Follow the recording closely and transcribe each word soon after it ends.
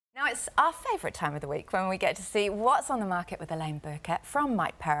it's our favourite time of the week when we get to see what's on the market with Allaine Burkett from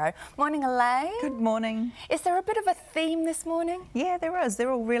Mike Pero. Morning, Allaine. Good morning. Is there a bit of a theme this morning? Yeah, there is. They're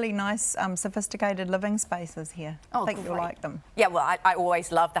all really nice, sophisticated living spaces here. Oh, I think great. you'll like them. Yeah, well, I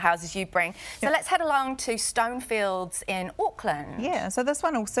always love the houses you bring. So let's head along to Stonefields in Auckland. Yeah, so this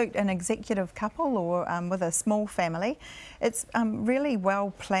one will suit an executive couple or with a small family. It's really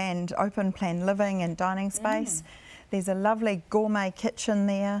well planned, open plan living and dining space. There's a lovely gourmet kitchen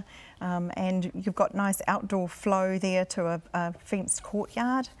there, and you've got nice outdoor flow there to a fenced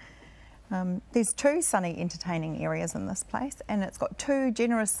courtyard. There's two sunny entertaining areas in this place, and it's got two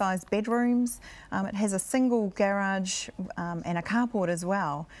generous sized bedrooms. It has a single garage and a carport as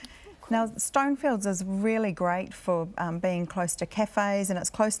well. Now, Stonefields is really great for being close to cafes, and it's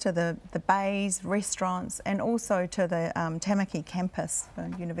close to the bays, restaurants, and also to the Tamaki campus,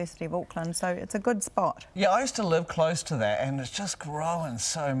 the University of Auckland, so it's a good spot. Yeah, I used to live close to that, and it's just growing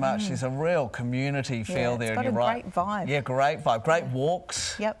so much. There's a real community feel there. It's got a great vibe. Yeah, great vibe. Great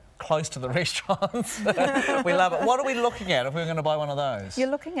walks. Yep. Close to the restaurants. We love it. What are we looking at if we're going to buy one of those? You're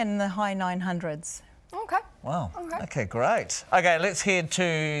looking in the high 900s. Okay. Wow. Okay, great. Okay, let's head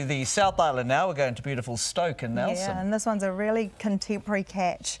to the South Island now. We're going to beautiful Stoke in Nelson. Yeah, and this one's a really contemporary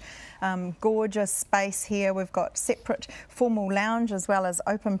catch. Gorgeous space here. We've got separate formal lounge as well as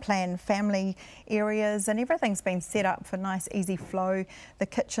open plan family areas, and everything's been set up for nice easy flow. The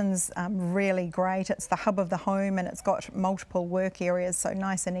kitchen's really great. It's the hub of the home, and it's got multiple work areas, so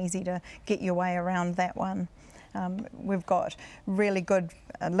nice and easy to get your way around that one. We've got really good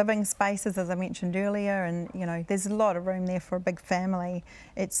living spaces, as I mentioned earlier, and you know there's a lot of room there for a big family.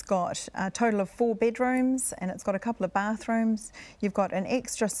 It's got a total of 4 bedrooms, and it's got a couple of bathrooms. You've got an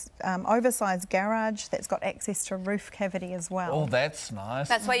extra oversized garage that's got access to a roof cavity as well. Oh, that's nice.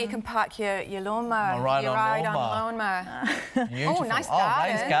 That's where you can park your lawnmower. Ride your on lawnmower. Beautiful. Oh, nice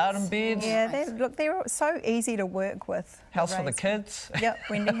raised garden beds. Yeah, look, they're so easy to work with. House for the kids. Yep,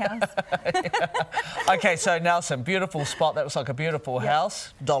 Wendy house. Okay, so Nelson, beautiful spot. That looks like a beautiful house.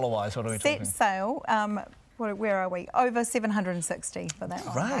 Dollar-wise, what are we talking? Set sale. Where are we? Over 760 for that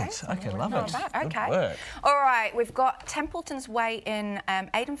one. Right. Okay, love it. Okay. Good work. All right, we've got Templeton's Way in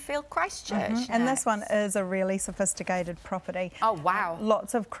Aidenfield, Christchurch. And this one is a really sophisticated property. Oh, wow.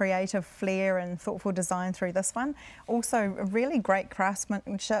 Lots of creative flair and thoughtful design through this one. Also, really great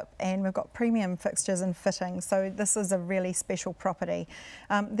craftsmanship, and we've got premium fixtures and fittings. So this is a really special property.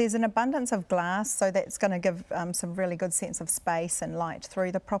 There's an abundance of glass, so that's going to give some really good sense of space and light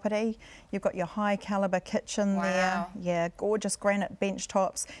through the property. You've got your high calibre kitchen there. Yeah, gorgeous granite bench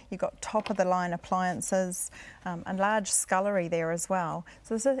tops. You've got top of the line appliances, a large scullery there as well.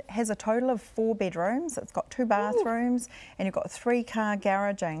 So this has a total of 4 bedrooms. It's got 2 bathrooms, and you've got 3-car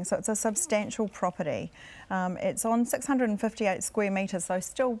garaging. So it's a substantial property. It's on 658 square metres, so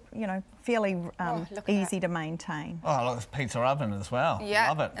still, you know, fairly easy to maintain. Oh, look, there's a pizza oven as well. Yeah,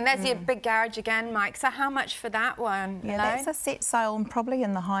 love it. And there's your big garage again, Mike. So how much for that one? Yeah, that's a set sale and probably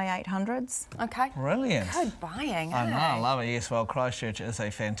in the high 800s. Okay. Brilliant. Good buying. I know, I love it. Yes, well, Christchurch is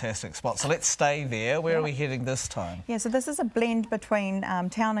a fantastic spot. So let's stay there. Where are we heading this time? Yeah, so this is a blend between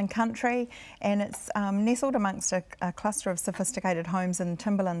town and country, and it's nestled amongst a cluster of sophisticated homes in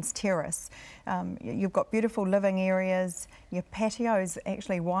Timberlands Terrace. You've got beautiful living areas. Your patio's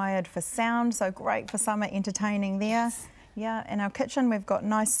actually wired for sound, so great for summer entertaining there. Yes. Yeah, in our kitchen we've got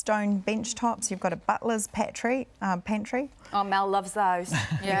nice stone bench tops. You've got a butler's pantry. Oh, Mel loves those.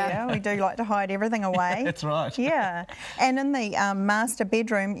 Yeah, we do like to hide everything away. That's right. Yeah, and in the master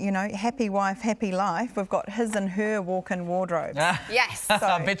bedroom, you know, happy wife, happy life, we've got his and her walk-in wardrobes. Yes. So,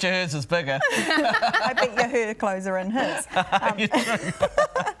 I bet you hers is bigger. I bet you her clothes are in his.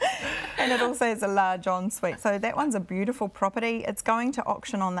 And it also has a large ensuite. So that one's a beautiful property. It's going to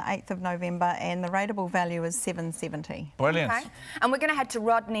auction on the 8th of November, and the rateable value is $770. Brilliant. Okay. And we're going to head to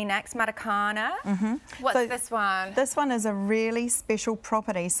Rodney next, Matakana. What's this one? This one is a really special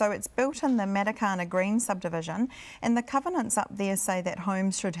property. So it's built in the Matakana Green subdivision, and the covenants up there say that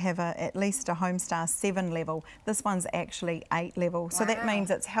homes should have at least a Homestar 7 level. This one's actually 8 level. So that means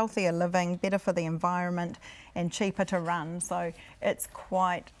it's healthier living, better for the environment, and cheaper to run. So it's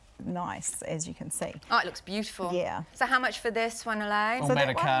quite nice, as you can see. Oh, it looks beautiful. Yeah. So how much for this one, Allaine? Oh, so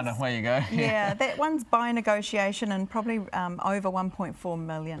Matakana, where you go. Yeah, that one's by negotiation and probably over 1.4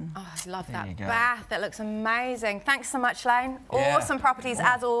 million. Oh, I love that go. bath. That looks amazing. Thanks so much, Allaine. Yeah. Awesome properties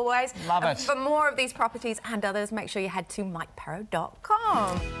as always. Love it. For more of these properties and others, make sure you head to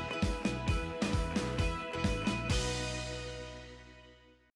mikepero.com.